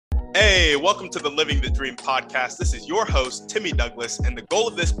Hey, welcome to the Living the Dream podcast. This is your host, Timmy Douglas, and the goal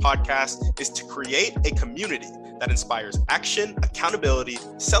of this podcast is to create a community that inspires action, accountability,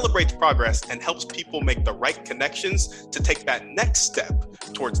 celebrates progress, and helps people make the right connections to take that next step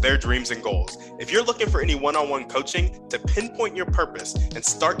towards their dreams and goals. If you're looking for any one-on-one coaching to pinpoint your purpose and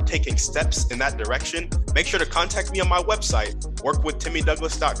start taking steps in that direction, make sure to contact me on my website,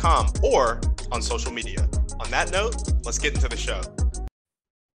 workwithtimmydouglas.com, or on social media. On that note, let's get into the show.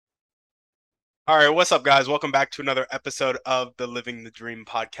 All right, what's up, guys? Welcome back to another episode of the Living the Dream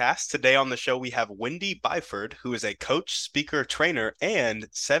podcast. Today on the show, we have Wendy Byford, who is a coach, speaker, trainer, and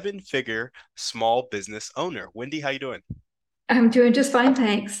seven-figure small business owner. Wendy, how you doing? I'm doing just fine,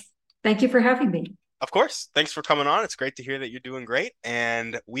 thanks. Thank you for having me. Of course. Thanks for coming on. It's great to hear that you're doing great.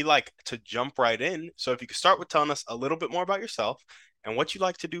 And we like to jump right in. So if you could start with telling us a little bit more about yourself and what you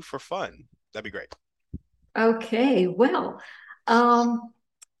like to do for fun, that'd be great. Okay, well,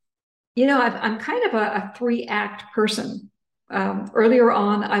 I'm kind of a three-act person. Earlier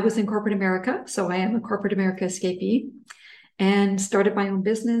on, I was in corporate America, so I am a corporate America escapee, and started my own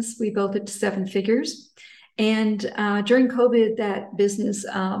business. We built it to seven figures. And during COVID, that business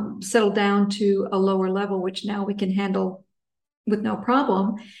settled down to a lower level, which now we can handle with no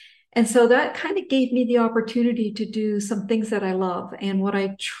problem. And so that kind of gave me the opportunity to do some things that I love. And what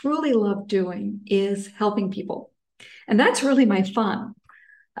I truly love doing is helping people. And that's really my fun.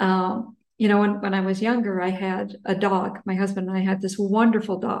 When I was younger, I had a dog. My husband and I had this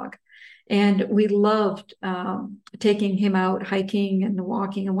wonderful dog. And we loved taking him out hiking and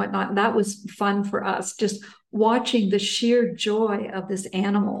walking and whatnot. And that was fun for us, just watching the sheer joy of this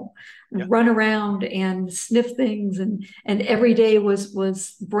animal run around and sniff things. And every day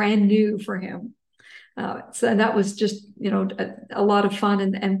was brand new for him. So that was just, a lot of fun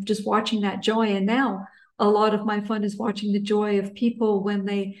and just watching that joy. And now a lot of my fun is watching the joy of people when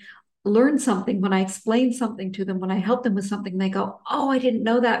they learn something, when I explain something to them, when I help them with something, they go, "Oh, I didn't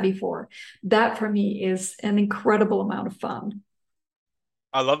know that before." That for me is an incredible amount of fun.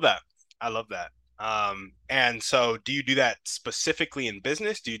 I love that. I love that. And so do you do that specifically in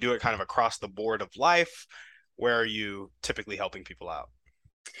business? Do you do it kind of across the board of life? Where are you typically helping people out?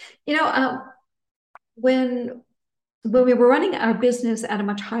 You know, when we were running our business at a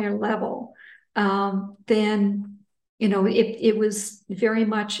much higher level, then it was very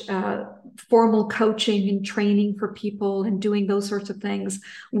much formal coaching and training for people and doing those sorts of things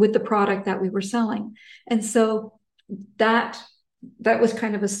with the product that we were selling. And so that was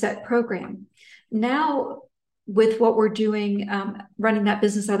kind of a set program. Now, with what we're doing, running that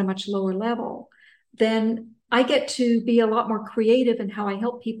business at a much lower level, then I get to be a lot more creative in how I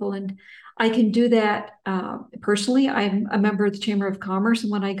help people. And I can do that personally. I'm a member of the Chamber of Commerce.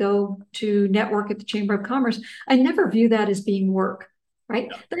 And when I go to network at the Chamber of Commerce, I never view that as being work, right?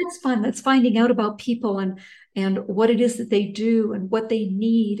 Yeah. That's fun. That's finding out about people and what it is that they do and what they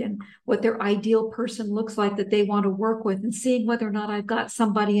need and what their ideal person looks like that they want to work with, and seeing whether or not I've got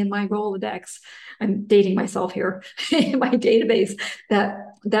somebody in my Rolodex. I'm dating myself here in my database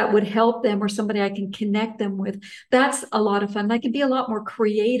that would help them, or somebody I can connect them with. That's a lot of fun. I can be a lot more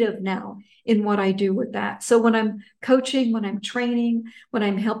creative now in what I do with that. So when I'm coaching, when I'm training, when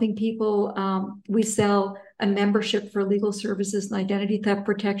I'm helping people, we sell a membership for legal services and identity theft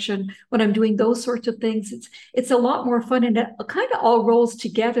protection. When I'm doing those sorts of things, it's a lot more fun, and it kind of all rolls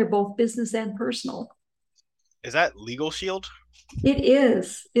together, both business and personal. Is that Legal Shield? It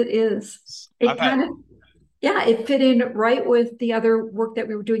is. It is. I've It had kind of, yeah, it fit in right with the other work that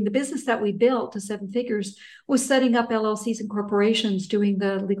we were doing. The business that we built to seven figures was setting up LLCs and corporations, doing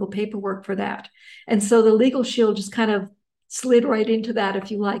the legal paperwork for that. And so the Legal Shield just kind of slid right into that,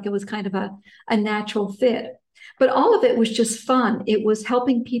 if you like. It was kind of a natural fit. But all of it was just fun. It was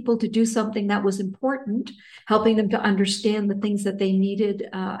helping people to do something that was important, helping them to understand the things that they needed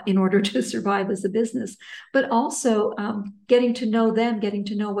in order to survive as a business, but also getting to know them, getting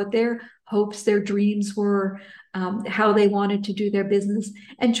to know what their hopes, their dreams were, how they wanted to do their business,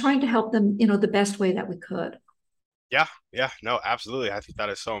 and trying to help them, the best way that we could. Yeah, no, absolutely. I think that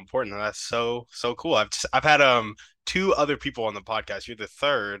is so important, and that's so cool. I've had two other people on the podcast. You're the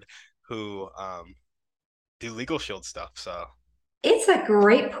third who do Legal Shield stuff. So It's a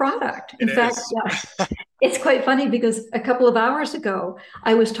great product. it In fact, is. yeah, it's quite funny because a couple of hours ago,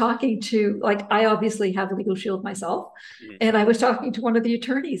 I was talking to, like, I obviously have Legal Shield myself, Mhm. and I was talking to one of the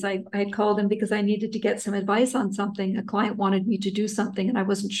attorneys. I had called him because I needed to get some advice on something. A client wanted me to do something, and I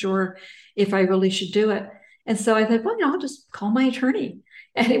wasn't sure if I really should do it. And so I thought, well, I'll just call my attorney.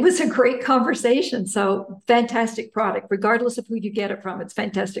 And it was a great conversation. So fantastic product, regardless of who you get it from. It's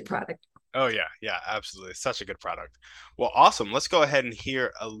fantastic product. Oh yeah, yeah, absolutely. It's such a good product. Well, awesome. Let's go ahead and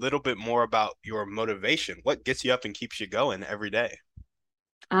hear a little bit more about your motivation. What gets you up and keeps you going every day?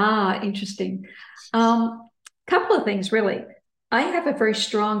 Ah, interesting. Couple of things, really. I have a very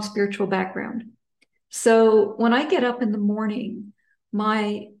strong spiritual background. So when I get up in the morning,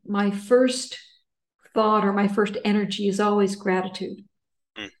 my first thought or my first energy is always gratitude.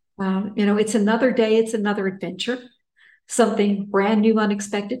 Mm, It's another day, it's another adventure. Something brand new,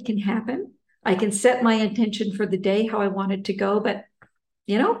 unexpected can happen. I can set my intention for the day how I want it to go, but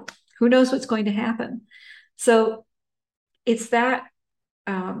you know, who knows what's going to happen? So it's that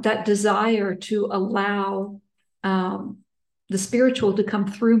desire to allow um, the spiritual to come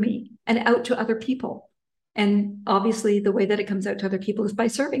through me and out to other people. And obviously, the way that it comes out to other people is by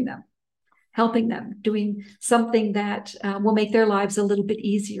serving them, helping them, doing something that will make their lives a little bit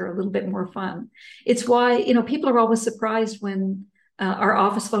easier, a little bit more fun. It's why, people are always surprised when our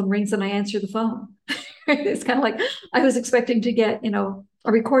office phone rings and I answer the phone. It's kind of like I was expecting to get,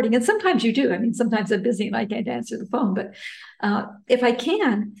 a recording. And sometimes you do. I mean, sometimes I'm busy and I can't answer the phone. But if I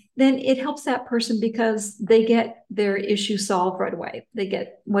can, then it helps that person because they get their issue solved right away. They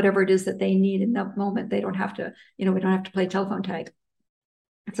get whatever it is that they need in that moment. They don't have to, we don't have to play telephone tag.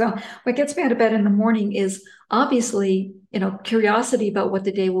 So what gets me out of bed in the morning is obviously, curiosity about what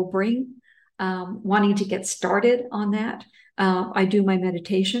the day will bring, wanting to get started on that. I do my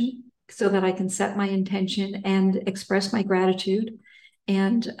meditation so that I can set my intention and express my gratitude,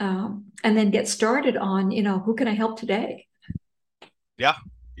 and then get started on, who can I help today? yeah,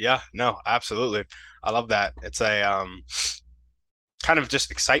 yeah, no, absolutely. I love that. It's a kind of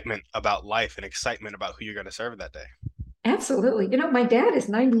just excitement about life and excitement about who you're going to serve that day. Absolutely. My dad is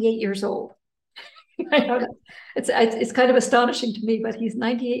 98 years old. I know that. It's kind of astonishing to me, but he's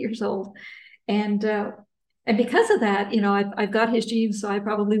 98 years old. And because of that, I've got his genes, so I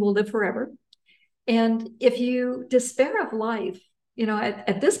probably will live forever. And if you despair of life,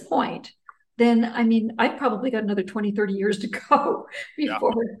 at this point, then I mean, I've probably got another 20, 30 years to go Yeah.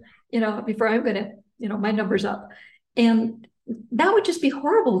 before I'm gonna, my number's up. And that would just be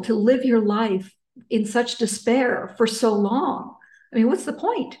horrible to live your life in such despair for so long. I mean, what's the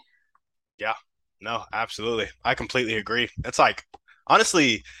point? Yeah. No, absolutely. I completely agree. It's like,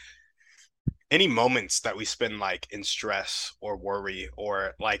 honestly, any moments that we spend like in stress or worry,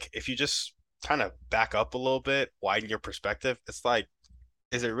 or like if you just kind of back up a little bit, widen your perspective, it's like,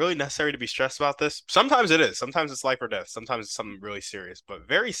 is it really necessary to be stressed about this? Sometimes it is. Sometimes it's life or death. Sometimes it's something really serious, but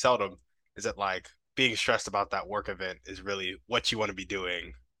very seldom is it like being stressed about that work event is really what you want to be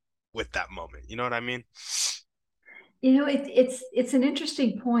doing with that moment. You know what I mean? It's an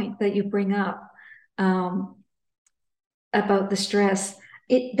interesting point that you bring up um, about the stress.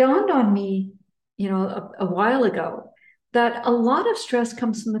 It dawned on me, a while ago, that a lot of stress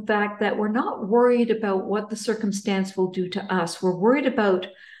comes from the fact that we're not worried about what the circumstance will do to us. We're worried about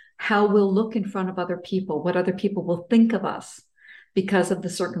how we'll look in front of other people, what other people will think of us because of the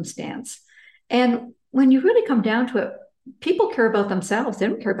circumstance. And when you really come down to it, people care about themselves. They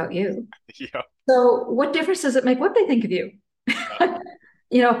don't care about you. Yeah. So what difference does it make what they think of you?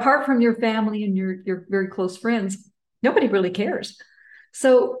 Yeah. Apart from your family and your very close friends, nobody really cares.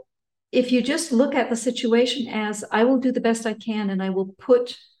 So if you just look at the situation as I will do the best I can and I will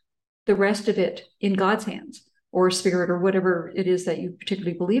put the rest of it in God's hands or spirit or whatever it is that you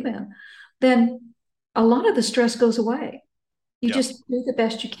particularly believe in, then a lot of the stress goes away. You Yeah. just do the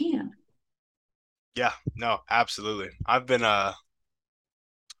best you can. Yeah. No, absolutely. I'm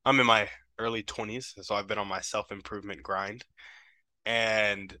in my early 20s, so I've been on my self-improvement grind.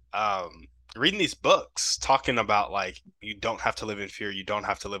 And reading these books talking about like you don't have to live in fear, you don't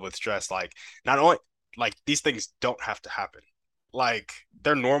have to live with stress, like not only like these things don't have to happen, like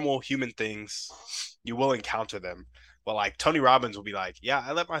they're normal human things, you will encounter them, but like Tony Robbins will be like, yeah,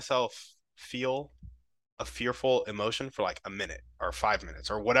 I let myself feel a fearful emotion for like a minute or 5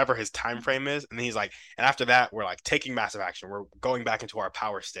 minutes or whatever his time frame is, and then he's like, and after that we're like taking massive action, we're going back into our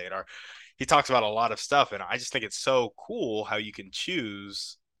power state. Or he talks about a lot of stuff, and I just think it's so cool how you can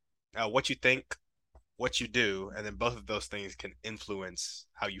choose what you think, what you do, and then both of those things can influence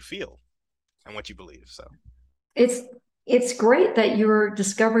how you feel and what you believe. So It's it's great that you're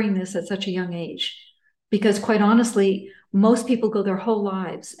discovering this at such a young age because quite honestly, most people go their whole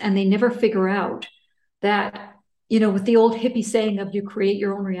lives and they never figure out that, with the old hippie saying of you create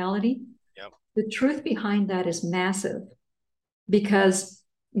your own reality, yep. the truth behind that is massive because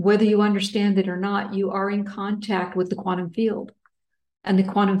whether you understand it or not, you are in contact with the quantum field. And the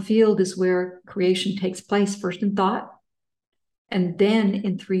quantum field is where creation takes place first in thought and then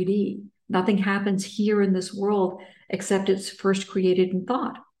in 3D. Nothing happens here in this world except it's first created in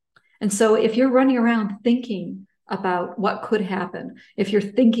thought. And so if you're running around thinking about what could happen, if you're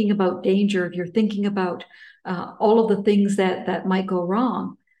thinking about danger, if you're thinking about all of the things that might go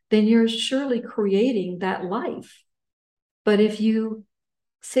wrong, then you're surely creating that life. But if you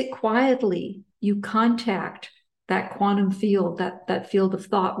sit quietly, you contact that quantum field, that field of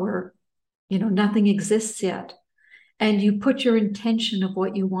thought where, nothing exists yet, and you put your intention of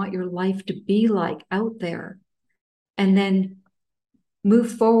what you want your life to be like out there, and then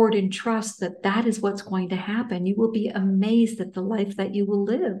move forward and trust that that is what's going to happen, you will be amazed at the life that you will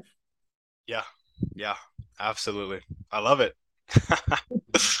live. Yeah. Yeah, absolutely. I love it.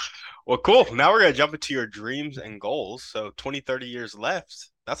 Well, cool. Now we're going to jump into your dreams and goals. So 20, 30 years left.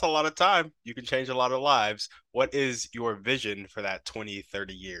 That's a lot of time. You can change a lot of lives. What is your vision for that 20,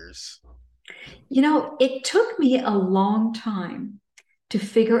 30 years? It took me a long time to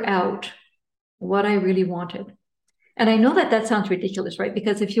figure out what I really wanted. And I know that sounds ridiculous, right?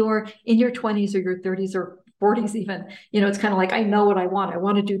 Because if you're in your 20s or your 30s or 40s, even, it's kind of like, I know what I want. I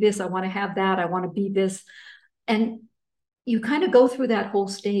want to do this. I want to have that. I want to be this. And you kind of go through that whole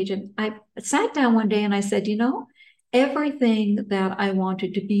stage. And I sat down one day and I said, everything that I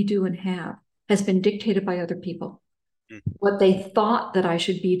wanted to be, do, and have has been dictated by other people, what they thought that I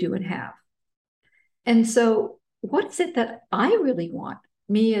should be, do, and have. And so what is it that I really want?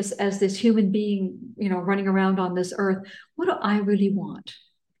 Me as this human being, running around on this earth, what do I really want?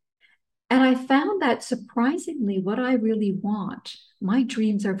 And I found that surprisingly, what I really want, my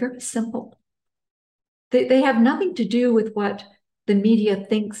dreams are very simple. They have nothing to do with what the media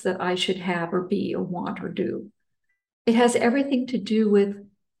thinks that I should have or be or want or do. It has everything to do with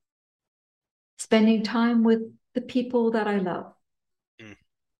spending time with the people that I love.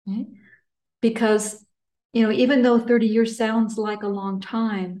 Okay? Because, even though 30 years sounds like a long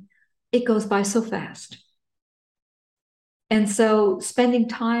time, it goes by so fast. And so spending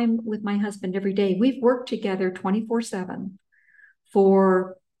time with my husband every day, we've worked together 24/7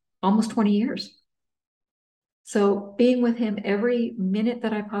 for almost 20 years. So being with him every minute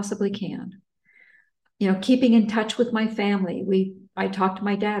that I possibly can, keeping in touch with my family. I talk to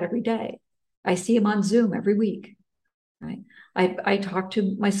my dad every day. I see him on Zoom every week. Right? I talk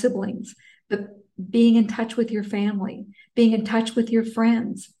to my siblings, but being in touch with your family, being in touch with your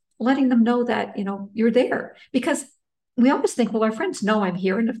friends, letting them know that, you're there. Because we always think, well, our friends know I'm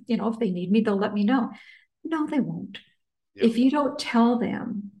here. And if they need me, they'll let me know. No, they won't. Yep. If you don't tell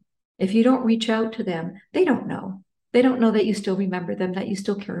them, if you don't reach out to them, they don't know. They don't know that you still remember them, that you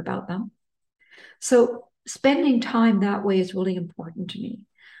still care about them. So spending time that way is really important to me.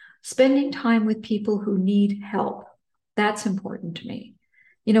 Spending time with people who need help, that's important to me.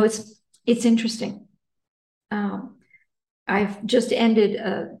 It's interesting. I've just ended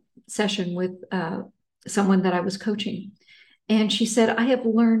a session with someone that I was coaching, and she said, I have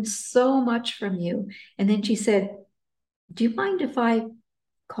learned so much from you. And then she said, do you mind if I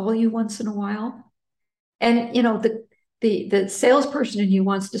call you once in a while? And, the salesperson in you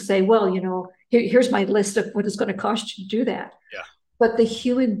wants to say, well, here's my list of what it's going to cost you to do that. Yeah. But the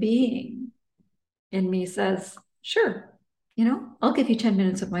human being in me says, sure, I'll give you 10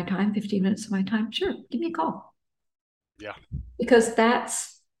 minutes of my time, 15 minutes of my time. Sure, give me a call. Yeah. Because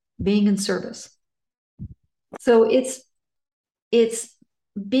that's being in service. So it's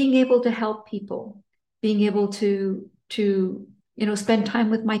being able to help people, being able to spend time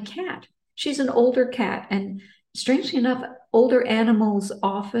with my cat. She's an older cat, and strangely enough, older animals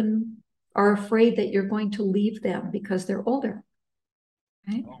often are afraid that you're going to leave them because they're older.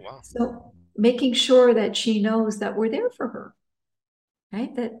 Right? Oh, wow. So making sure that she knows that we're there for her,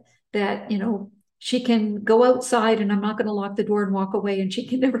 right? That she can go outside and I'm not going to lock the door and walk away and she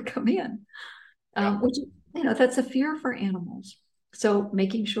can never come in. Yeah. Which, that's a fear for animals. So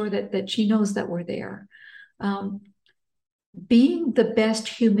making sure that she knows that we're there. Being the best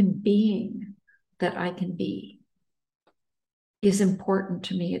human being that I can be is important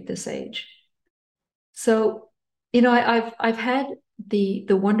to me at this age. So, I've had the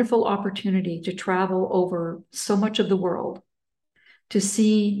wonderful opportunity to travel over so much of the world, to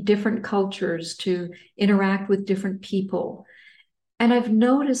see different cultures, to interact with different people. And I've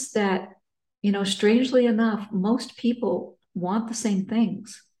noticed that, strangely enough, most people want the same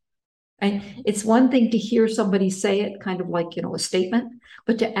things. And it's one thing to hear somebody say it kind of like, a statement,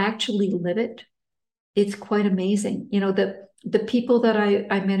 but to actually live it, it's quite amazing. The people that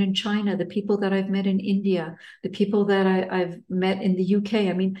I met in China, the people that I've met in India, the people that I've met in the UK,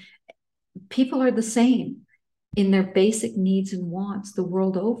 I mean, people are the same in their basic needs and wants the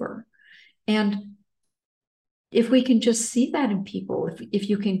world over. And if we can just see that in people, if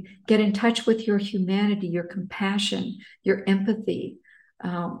you can get in touch with your humanity, your compassion, your empathy,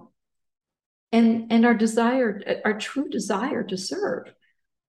 and our desire, our true desire to serve.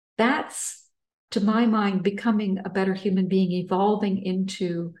 That's, to my mind, becoming a better human being, evolving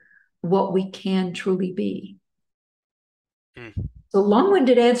into what we can truly be. Mm. So,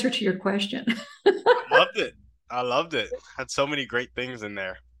 long-winded answer to your question. I loved it. I loved it. Had so many great things in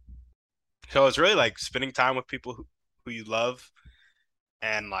there. So it's really like spending time with people who you love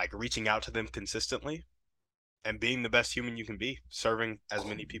and like reaching out to them consistently and being the best human you can be, serving as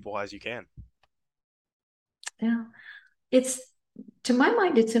many people as you can. Yeah, it's, to my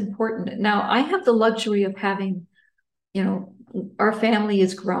mind, it's important. Now, I have the luxury of having, you know, our family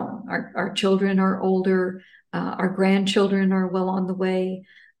is grown. Our children are older. Our grandchildren are well on the way.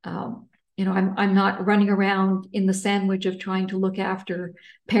 You know, I'm not running around in the sandwich of trying to look after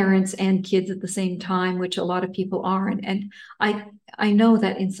parents and kids at the same time, which a lot of people are. And I know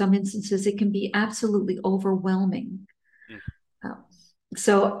that in some instances it can be absolutely overwhelming. Mm. Uh,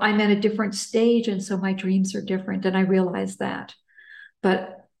 so I'm at a different stage, and so my dreams are different, and I realize that.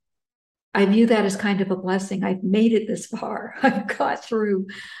 But I view that as kind of a blessing. I've made it this far. I've got through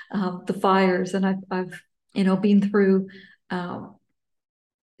the fires, and I've you know, been through um,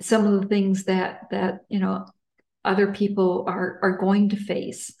 some of the things that you know, other people are going to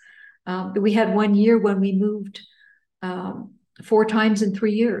face. We had one year when we moved um, 4 times in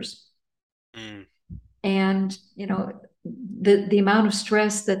 3 years, Mm. and you know, the amount of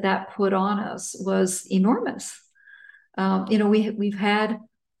stress that put on us was enormous. You know, we've had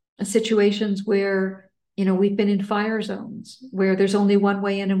situations where, you know, we've been in fire zones where there's only one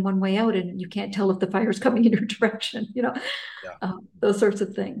way in and one way out, and you can't tell if the fire's coming in your direction, you know, Yeah. those sorts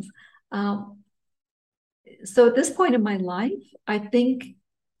of things. Um, so at this point in my life, I think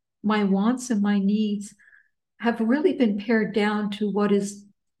my wants and my needs have really been pared down to what is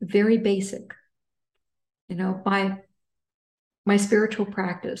very basic, you know, by my spiritual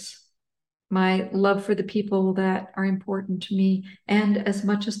practice, my love for the people that are important to me, and as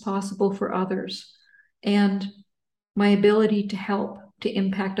much as possible for others, and my ability to help, to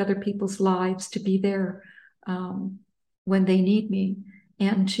impact other people's lives, to be there when they need me,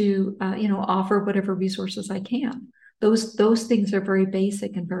 and to you know, offer whatever resources I can. Those things are very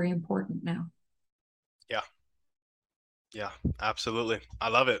basic and very important now. Yeah. Yeah. Absolutely. I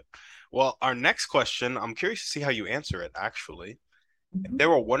love it. Well, our next question, I'm curious to see how you answer it, actually. If Mhm. there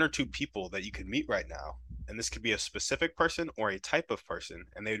were one or two people that you could meet right now, and this could be a specific person or a type of person,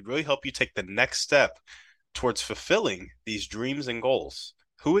 and they would really help you take the next step towards fulfilling these dreams and goals,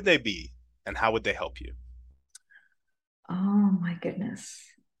 who would they be and how would they help you? Oh my goodness.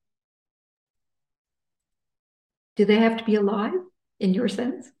 Do they have to be alive in your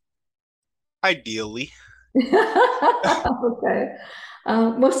sense? Ideally. Okay.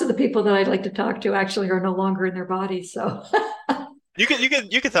 Most of the people that I'd like to talk to actually are no longer in their bodies. So, You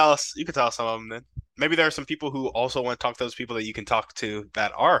could tell us some of them then. Maybe there are some people who also want to talk to those people that you can talk to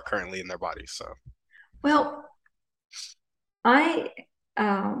that are currently in their bodies. So well, I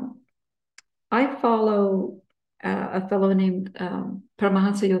um, I follow a fellow named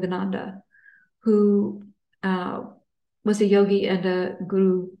Paramahansa Yogananda, who uh, was a yogi and a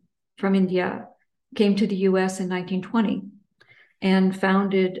guru from India, came to the US in 1920 and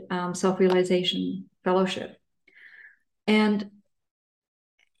founded Self Realization Fellowship. And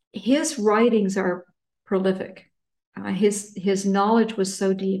his writings are prolific. His knowledge was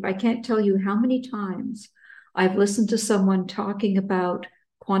so deep. I can't tell you how many times I've listened to someone talking about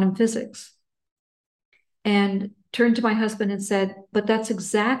quantum physics and turned to my husband and said, "But that's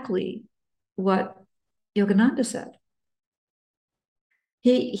exactly what Yogananda said."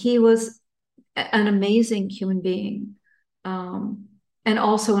 He was an amazing human being, um, and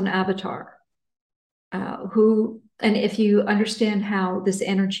also an avatar who, and if you understand how this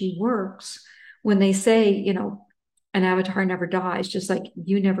energy works, when they say, you know, an avatar never dies, just like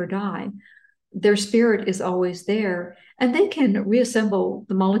you never die, their spirit is always there, and they can reassemble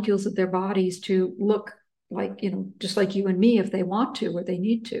the molecules of their bodies to look like, you know, just like you and me if they want to or they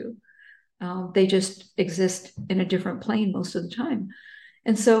need to. They just exist in a different plane most of the time.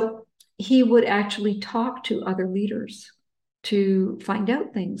 And so he would actually talk to other leaders to find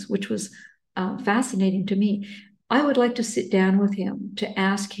out things, which was fascinating to me. I would like to sit down with him to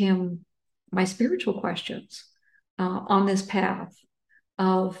ask him my spiritual questions on this path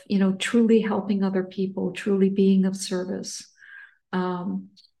of, you know, truly helping other people, truly being of service, um,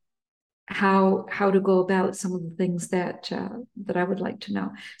 how to go about some of the things that I would like to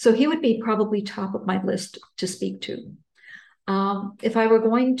know. So he would be probably top of my list to speak to. If I were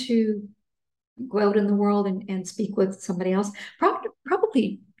going to go out in the world and speak with somebody else,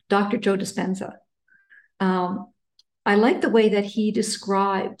 probably Dr. Joe Dispenza. Um, I like the way that he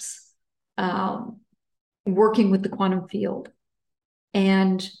describes working with the quantum field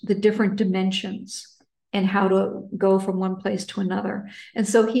and the different dimensions and how to go from one place to another. And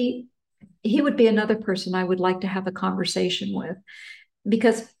so he would be another person I would like to have a conversation with,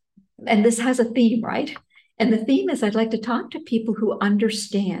 because, and this has a theme, right? And the theme is I'd like to talk to people who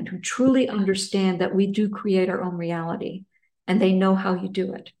understand, who truly understand that we do create our own reality and they know how you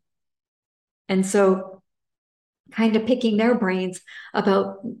do it. And so kind of picking their brains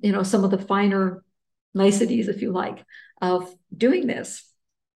about, some of the finer niceties, if you like, of doing this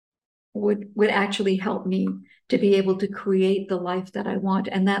would actually help me to be able to create the life that I want,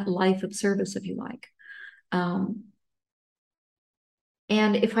 and that life of service, if you like. And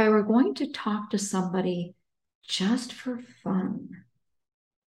if I were going to talk to somebody just for fun,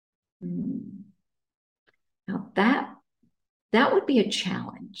 now that would be a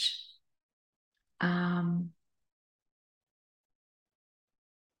challenge.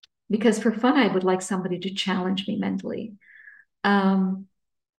 Because for fun, I would like somebody to challenge me mentally. And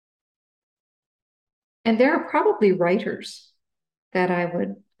there are probably writers that I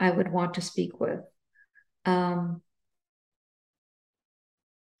would want to speak with. Oh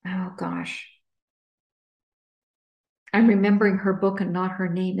gosh. I'm remembering her book and not her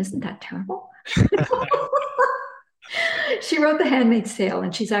name. Isn't that terrible? She wrote The Handmaid's Tale,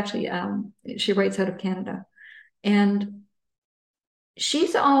 and she's actually she writes out of Canada. And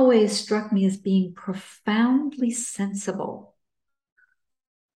she's always struck me as being profoundly sensible.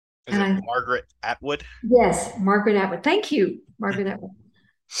 Is it Margaret Atwood? Yes, Margaret Atwood. Thank you, Margaret Atwood.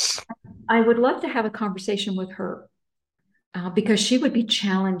 I would love to have a conversation with her because she would be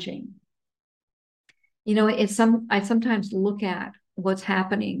challenging. I sometimes look at what's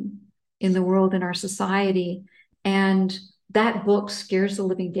happening in the world, in our society, and that book scares the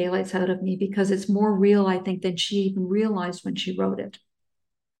living daylights out of me because it's more real, I think, than she even realized when she wrote it.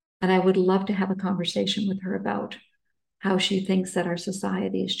 And I would love to have a conversation with her about how she thinks that our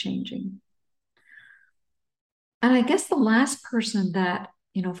society is changing. And I guess the last person that,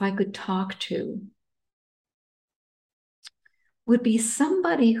 if I could talk to, would be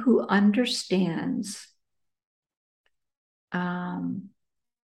somebody who understands or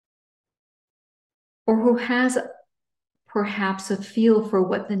who has perhaps a feel for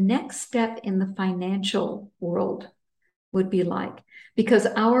what the next step in the financial world would be like. Because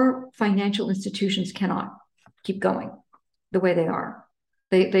our financial institutions cannot keep going the way they are.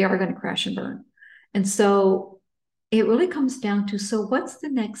 They are going to crash and burn. And so it really comes down to, so what's the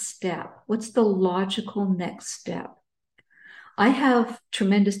next step? What's the logical next step? I have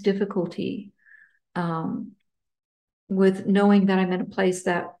tremendous difficulty with knowing that I'm in a place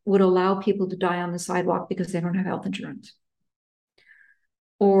that would allow people to die on the sidewalk because they don't have health insurance.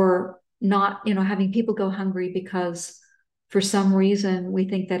 Or not, having people go hungry because for some reason we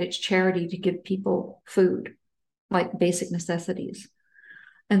think that it's charity to give people food, like basic necessities.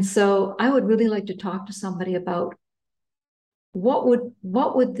 And so I would really like to talk to somebody about what would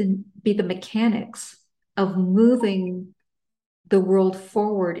be the mechanics of moving the world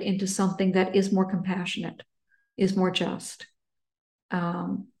forward into something that is more compassionate, is more just,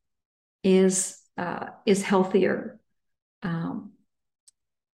 is healthier.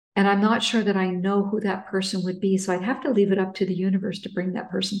 And I'm not sure that I know who that person would be. So I'd have to leave it up to the universe to bring that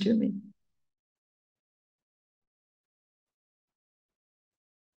person to me.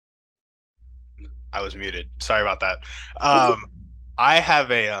 I was muted. Sorry about that. I have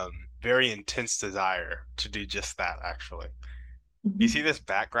a very intense desire to do just that, actually. You see this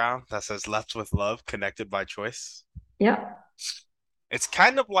background that says "Left with Love, Connected by Choice"? Yeah. It's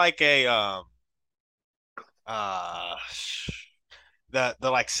kind of like a the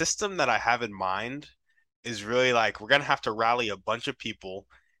like system that I have in mind is really like we're gonna have to rally a bunch of people,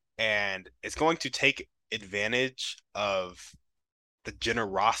 and it's going to take advantage of the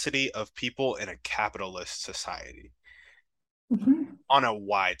generosity of people in a capitalist society on a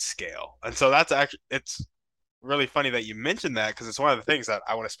wide scale. And so that's actually, it's really funny that you mentioned that because it's one of the things that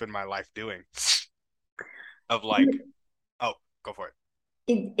I want to spend my life doing. Of like, oh, go for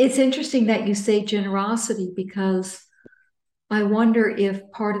it. It's interesting that you say generosity, because I wonder if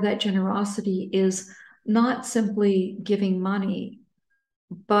part of that generosity is not simply giving money,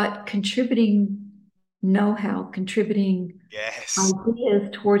 but contributing know-how, contributing ideas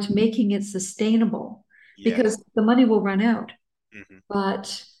towards making it sustainable, because the money will run out.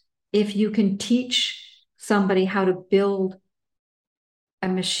 But if you can teach somebody how to build a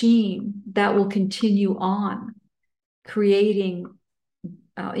machine that will continue on creating,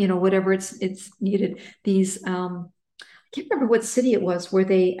 whatever it's needed. These, I can't remember what city it was where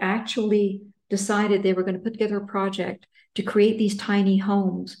they actually decided they were going to put together a project to create these tiny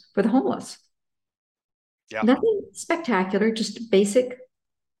homes for the homeless. Yeah. Nothing spectacular, just basic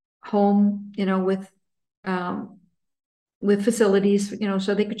home, um, with facilities,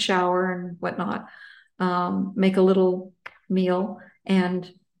 so they could shower and whatnot, make a little meal,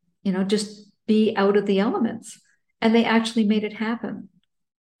 and just be out of the elements. And they actually made it happen.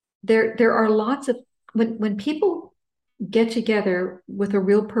 There are lots of when people get together with a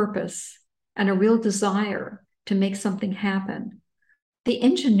real purpose and a real desire to make something happen, the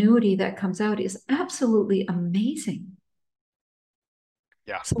ingenuity that comes out is absolutely amazing.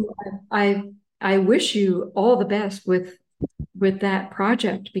 Yeah. So I wish you all the best with that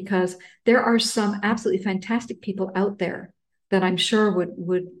project, because there are some absolutely fantastic people out there that I'm sure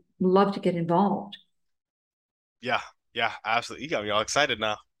would love to get involved. Yeah. Yeah. Absolutely. You got me all excited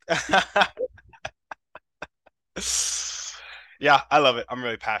now. Yeah, I love it. I'm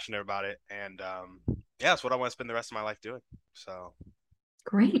really passionate about it. And yeah, it's what I want to spend the rest of my life doing. So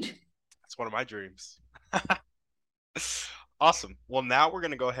Great. that's one of my dreams. Awesome. Well, now we're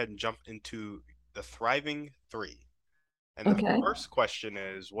going to go ahead and jump into the Thriving Three. And the Okay. first question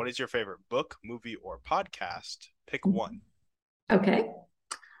is, what is your favorite book, movie, or podcast? Pick one. Okay.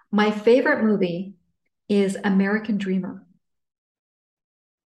 My favorite movie is American Dreamer.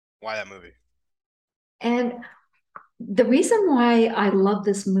 Why that movie? And the reason why I love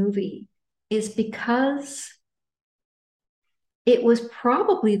this movie is because it was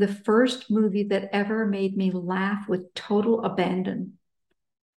probably the first movie that ever made me laugh with total abandon.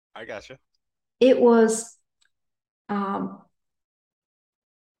 I gotcha. It was um,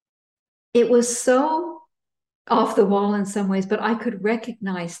 it was so off the wall in some ways, but I could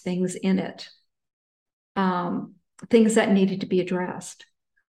recognize things in it, um, things that needed to be addressed.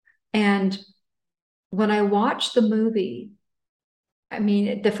 And when I watched the movie, I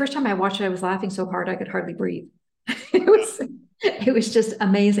mean, the first time I watched it, I was laughing so hard I could hardly breathe. it was it was just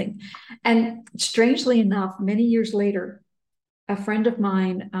amazing. And strangely enough, many years later, a friend of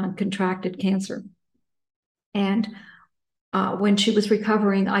mine contracted cancer, and when she was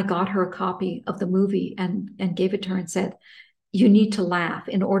recovering, I got her a copy of the movie and gave it to her and said, "You need to laugh.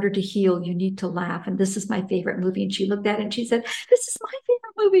 In order to heal, you need to laugh. And this is my favorite movie." And she looked at it and she said, "This is my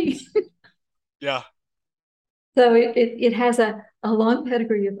favorite movie." Yeah. So it has a long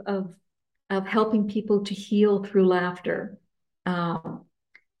pedigree of helping people to heal through laughter, um,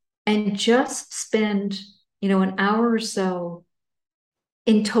 and just spend an hour or so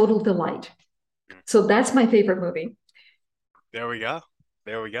in total delight. So that's my favorite movie. There we go.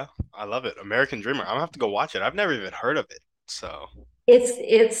 There we go. I love it. American Dreamer. I'm gonna have to go watch it. I've never even heard of it. So,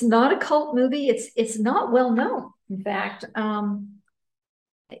 It's not a cult movie. It's not well known. In fact,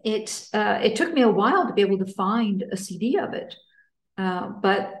 it took me a while to be able to find a CD of it,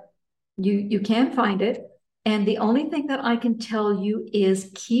 but you can find it. And the only thing that I can tell you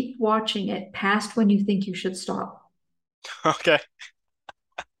is keep watching it past when you think you should stop. okay.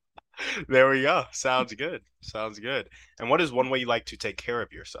 There we go. Sounds good. Sounds good. And what is one way you like to take care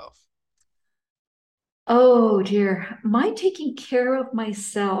of yourself? Oh dear, my taking care of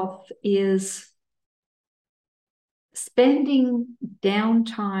myself is spending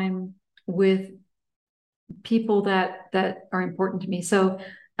downtime with people that are important to me. So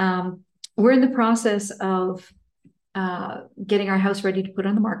we're in the process of getting our house ready to put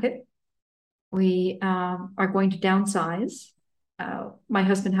on the market. We are going to downsize. My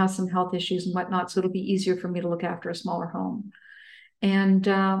husband has some health issues and whatnot, so it'll be easier for me to look after a smaller home. And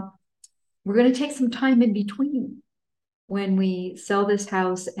we're going to take some time in between when we sell this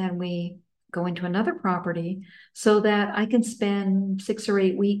house and we go into another property, so that I can spend 6 or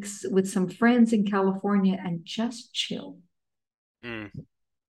 8 weeks with some friends in California and just chill. Mm,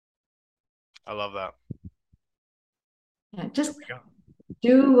 I love that. Yeah, There just we go.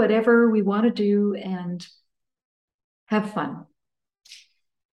 do whatever we want to do and have fun.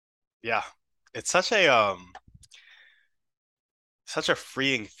 Yeah. It's such a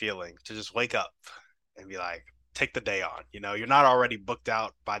freeing feeling to just wake up and be like, take the day on. You're not already booked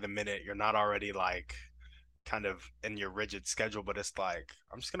out by the minute. You're not already like kind of in your rigid schedule, but it's like,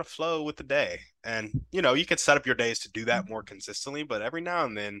 I'm just gonna flow with the day. And you can set up your days to do that more consistently, but every now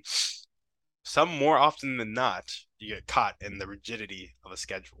and then, some more often than not, you get caught in the rigidity of a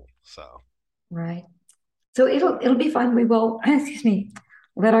schedule. So Right. So it'll be fun. We will, excuse me,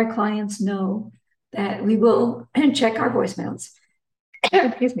 let our clients know that we will check our voicemails.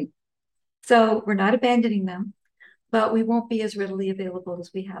 Excuse me. So we're not abandoning them, but we won't be as readily available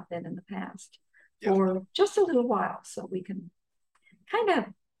as we have been in the past yeah, for just a little while, so we can kind of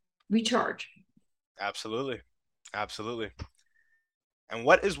recharge. absolutely. Absolutely. And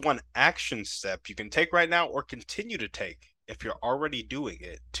what is one action step you can take right now or continue to take if you're already doing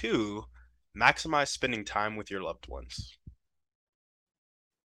it to maximize spending time with your loved ones?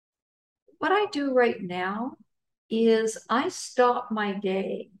 What I do right now is I stop my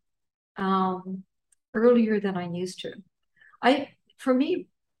day um, earlier than I used to. For me,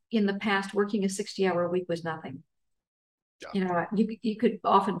 in the past, working a 60-hour week was nothing. Yeah. You could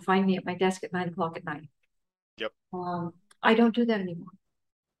often find me at my desk at 9 o'clock at night. Yep. I don't do that anymore.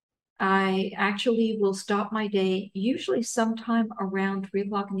 I actually will stop my day usually sometime around 3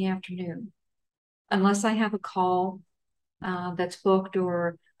 o'clock in the afternoon, unless I have a call that's booked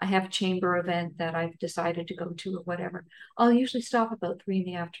or I have a chamber event that I've decided to go to or whatever. I'll usually stop about 3 in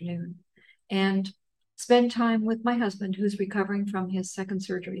the afternoon and spend time with my husband, who's recovering from his second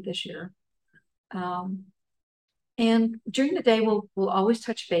surgery this year. And during the day, we'll always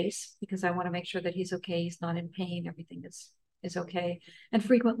touch base because I want to make sure that he's okay, he's not in pain, everything is okay. And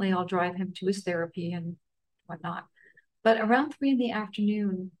frequently, I'll drive him to his therapy and whatnot. But around 3 in the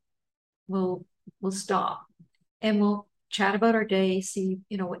afternoon, we'll stop and we'll chat about our day, see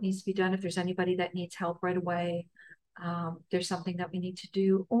what needs to be done. If there's anybody that needs help right away, there's something that we need to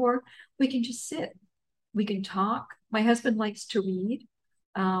do, or we can just sit. We can talk. My husband likes to read.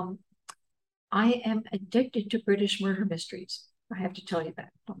 I am addicted to British murder mysteries. I have to tell you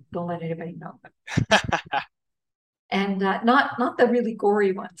that. Don't let anybody know. And not the really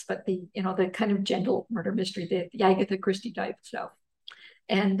gory ones, but the kind of gentle murder mystery, the Agatha Christie type stuff.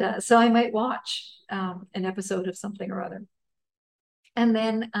 And so I might watch an episode of something or other, and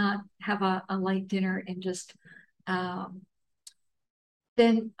then have a light dinner and just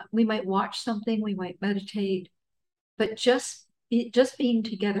then we might watch something, we might meditate, but just being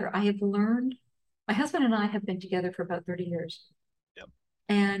together. I have learned. My husband and I have been together for about 30 years. Yep.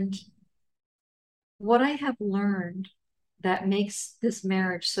 And what I have learned that makes this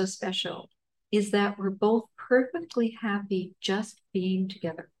marriage so special is that we're both perfectly happy just being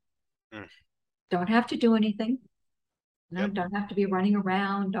together. Don't have to do anything. Yep. Don't have to be running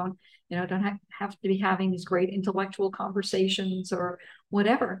around. Don't have to be having these great intellectual conversations or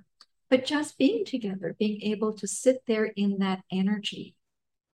whatever. But just being together, being able to sit there in that energy.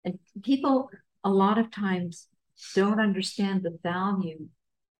 And people a lot of times don't understand the value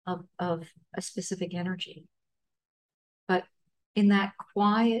of a specific energy. But in that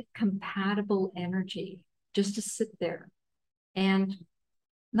quiet, compatible energy, just to sit there and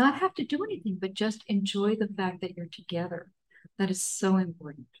not have to do anything, but just enjoy the fact that you're together. That is so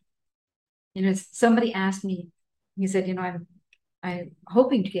important. Somebody asked me, he said, I'm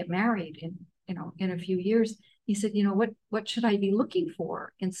hoping to get married in a few years. He said, what should I be looking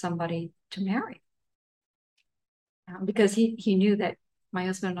for in somebody to marry? Because he knew that my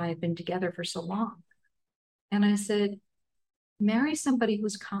husband and I had been together for so long. And I said, marry somebody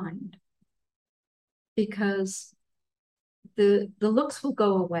who's kind, because the looks will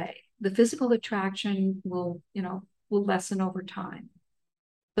go away. The physical attraction will lessen over time,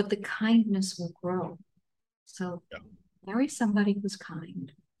 but the kindness will grow. So marry somebody who's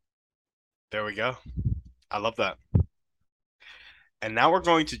kind. There we go. I love that. And now we're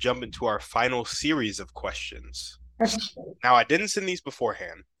going to jump into our final series of questions. Now, I didn't send these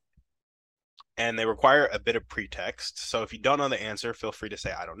beforehand, and they require a bit of pretext. So if you don't know the answer, feel free to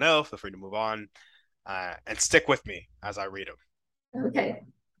say, I don't know. Feel free to move on and stick with me as I read them. Okay.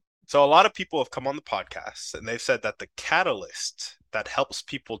 So a lot of people have come on the podcast and they've said that the catalyst that helps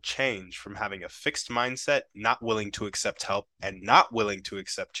people change from having a fixed mindset, not willing to accept help and not willing to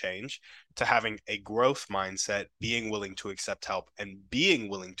accept change, to having a growth mindset, being willing to accept help and being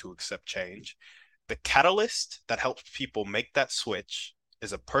willing to accept change. The catalyst that helps people make that switch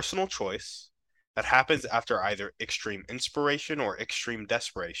is a personal choice that happens after either extreme inspiration or extreme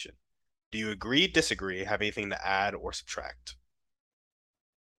desperation. Do you agree, disagree, have anything to add or subtract?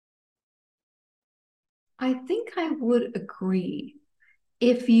 I think I would agree.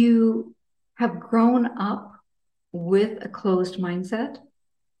 If you have grown up with a closed mindset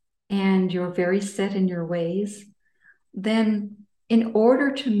and you're very set in your ways, then in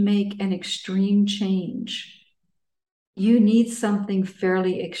order to make an extreme change, you need something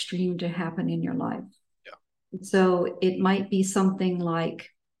fairly extreme to happen in your life. Yeah. So it might be something like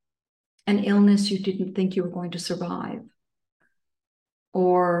an illness you didn't think you were going to survive,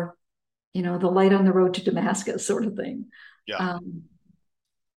 or the light on the road to Damascus sort of thing. Yeah.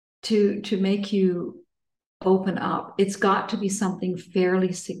 To make you open up, it's got to be something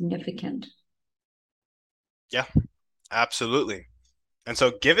fairly significant. Yeah, absolutely. And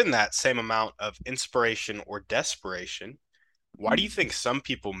so given that same amount of inspiration or desperation, why do you think some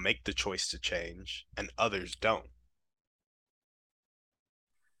people make the choice to change and others don't?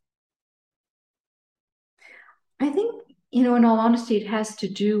 I think, in all honesty, it has to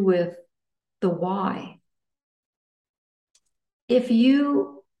do with the why. If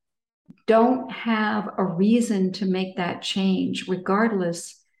you don't have a reason to make that change,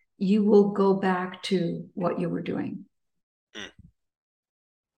 regardless, you will go back to what you were doing. Mm.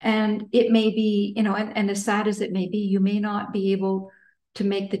 And it may be, and as sad as it may be, you may not be able to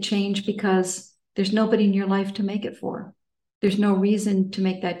make the change because there's nobody in your life to make it for. There's no reason to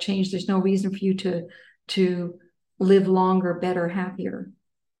make that change. There's no reason for you to live longer, better, happier.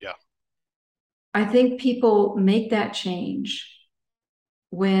 Yeah. I think people make that change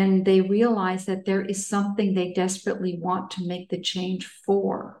when they realize that there is something they desperately want to make the change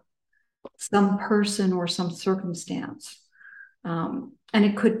for, some person or some circumstance. And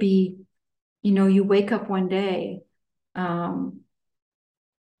it could be, you wake up one day and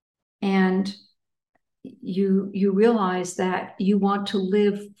you realize that you want to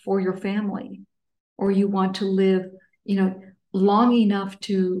live for your family, or you want to live, long enough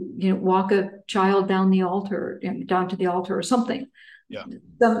to, walk a child down the altar, down to the altar or something. Yeah.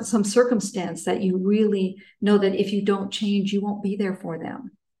 Some circumstance that you really know that if you don't change, you won't be there for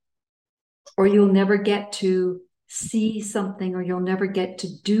them. Or you'll never get to see something, or you'll never get to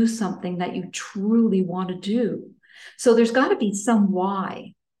do something that you truly want to do. So there's got to be some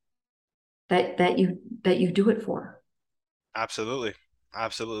why that you do it for. Absolutely.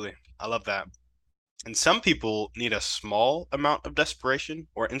 Absolutely. I love that. And some people need a small amount of desperation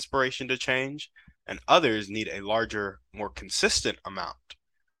or inspiration to change, and others need a larger, more consistent amount.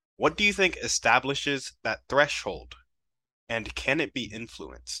 What do you think establishes that threshold, and can it be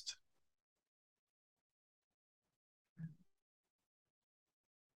influenced?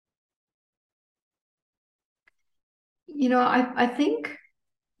 I think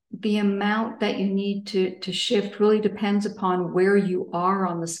the amount that you need to shift really depends upon where you are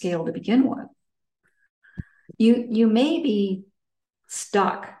on the scale to begin with. You may be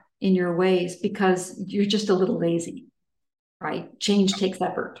stuck in your ways because you're just a little lazy, right? Change takes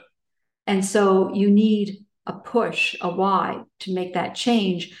effort. And so you need a push, a why to make that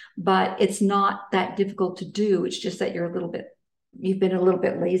change, but it's not that difficult to do. It's just that you've been a little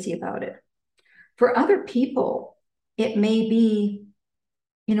bit lazy about it. For other people, it may be,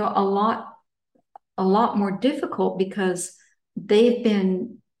 a lot more difficult because they've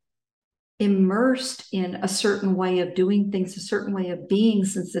been immersed in a certain way of doing things, a certain way of being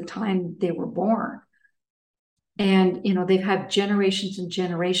since the time they were born. And, they've had generations and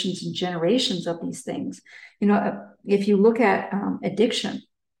generations and generations of these things. If you look at addiction,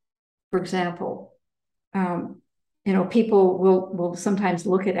 for example, people will sometimes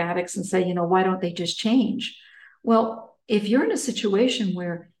look at addicts and say, why don't they just change? Well, if you're in a situation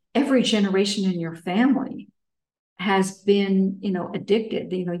where every generation in your family has been,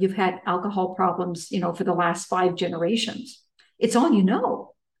 addicted, you've had alcohol problems, for the last 5 generations, it's all you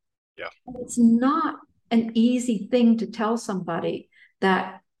know. Yeah. It's not an easy thing to tell somebody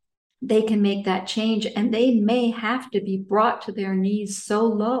that they can make that change, and they may have to be brought to their knees so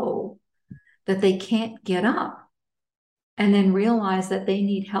low that they can't get up, and then realize that they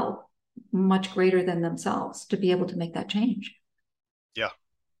need help much greater than themselves to be able to make that change.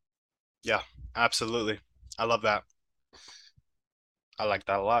 Yeah, absolutely. I love that. I like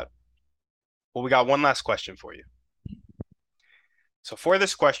that a lot. Well, we got one last question for you. So for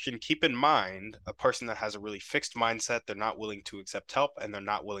this question, keep in mind a person that has a really fixed mindset, they're not willing to accept help, and they're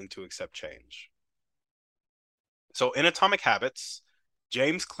not willing to accept change. So in Atomic Habits,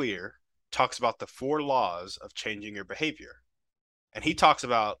 James Clear talks about the 4 laws of changing your behavior. And he talks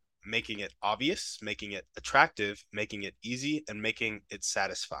about making it obvious, making it attractive, making it easy, and making it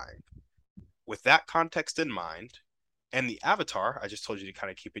satisfying. With that context in mind, and the avatar I just told you to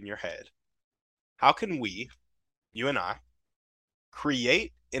kind of keep in your head, how can we, you and I,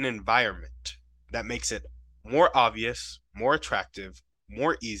 create an environment that makes it more obvious, more attractive,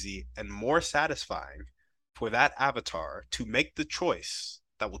 more easy, and more satisfying for that avatar to make the choice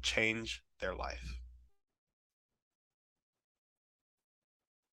that will change their life?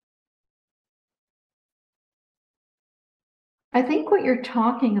 I think what you're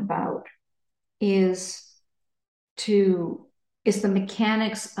talking about is the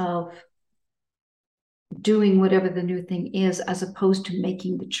mechanics of doing whatever the new thing is, as opposed to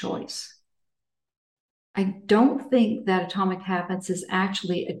making the choice. I don't think that Atomic Habits is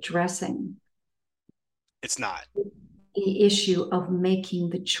actually addressing It's not the issue of making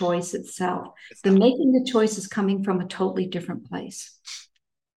the choice itself. Making the choice is coming from a totally different place.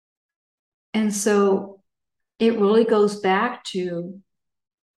 And so it really goes back to,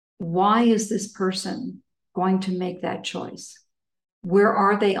 why is this person going to make that choice? Where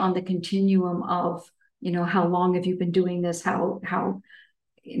are they on the continuum of how long have you been doing this? How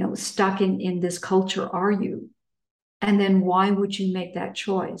stuck in this culture are you? And then why would you make that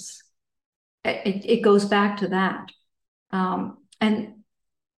choice? It goes back to that. And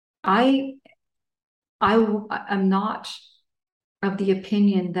I am not of the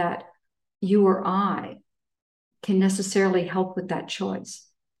opinion that you or I can necessarily help with that choice.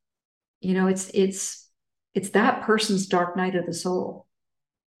 It's that person's dark night of the soul,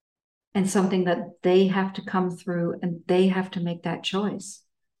 and something that they have to come through, and they have to make that choice.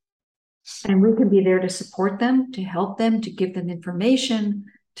 And we can be there to support them, to help them, to give them information,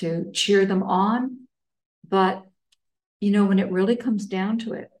 to cheer them on. But, when it really comes down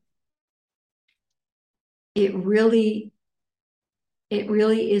to it, it really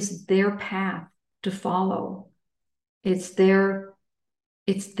is their path to follow. It's their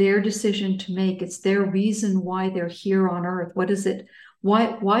decision to make. It's their reason why they're here on earth. What is it?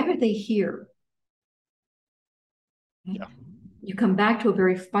 Why are they here? Yeah. You come back to a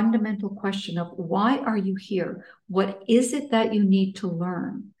very fundamental question of why are you here? What is it that you need to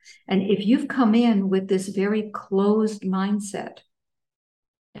learn? And if you've come in with this very closed mindset,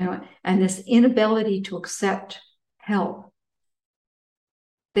 and this inability to accept help,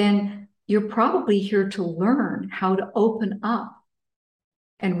 then you're probably here to learn how to open up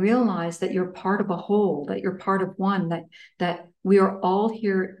and realize that you're part of a whole, that you're part of one, that we are all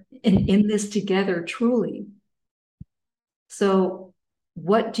here in this together, truly. So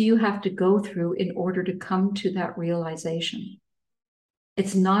what do you have to go through in order to come to that realization?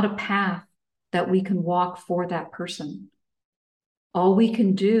 It's not a path that we can walk for that person. All we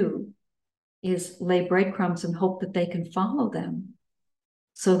can do is lay breadcrumbs and hope that they can follow them,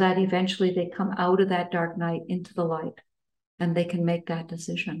 so that eventually they come out of that dark night into the light and they can make that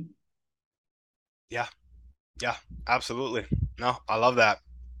decision. Yeah, absolutely. No, I love that.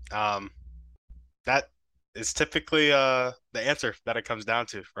 That is typically the answer that it comes down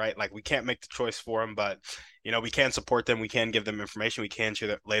to, right? Like, we can't make the choice for them, but we can support them. We can give them information. We can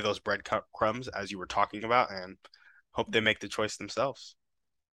lay those breadcrumbs, as you were talking about, and hope they make the choice themselves.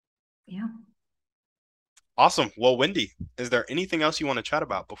 Yeah. Awesome. Well, Wendy, is there anything else you want to chat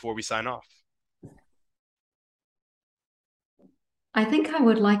about before we sign off? I think I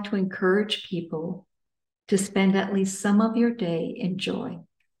would like to encourage people to spend at least some of your day in joy.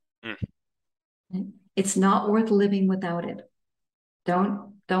 It's not worth living without it.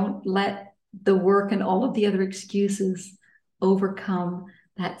 Don't let the work and all of the other excuses overcome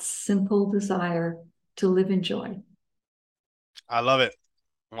that simple desire to live in joy. I love it.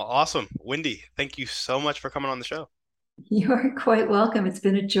 Well, awesome. Wendy, thank you so much for coming on the show. You are quite welcome. It's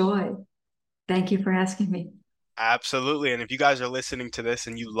been a joy. Thank you for asking me. Absolutely. And if you guys are listening to this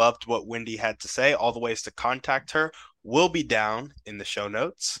and you loved what Wendy had to say, all the ways to contact her will be down in the show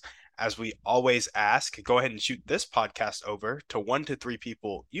notes. As we always ask, go ahead and shoot this podcast over to 1 to 3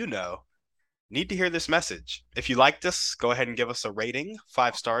 people need to hear this message. If you liked us, go ahead and give us a rating,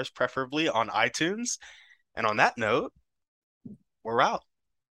 5 stars preferably, on iTunes. And on that note, we're out.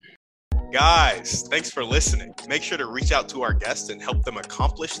 Guys, thanks for listening. Make sure to reach out to our guests and help them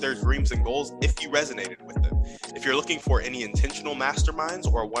accomplish their dreams and goals if you resonated with them. If you're looking for any intentional masterminds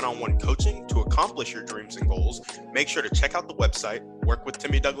or one-on-one coaching to accomplish your dreams and goals, make sure to check out the website,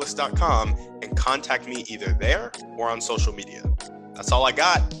 workwithtimmydouglas.com, and contact me either there or on social media. That's all I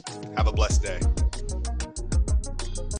got. Have a blessed day.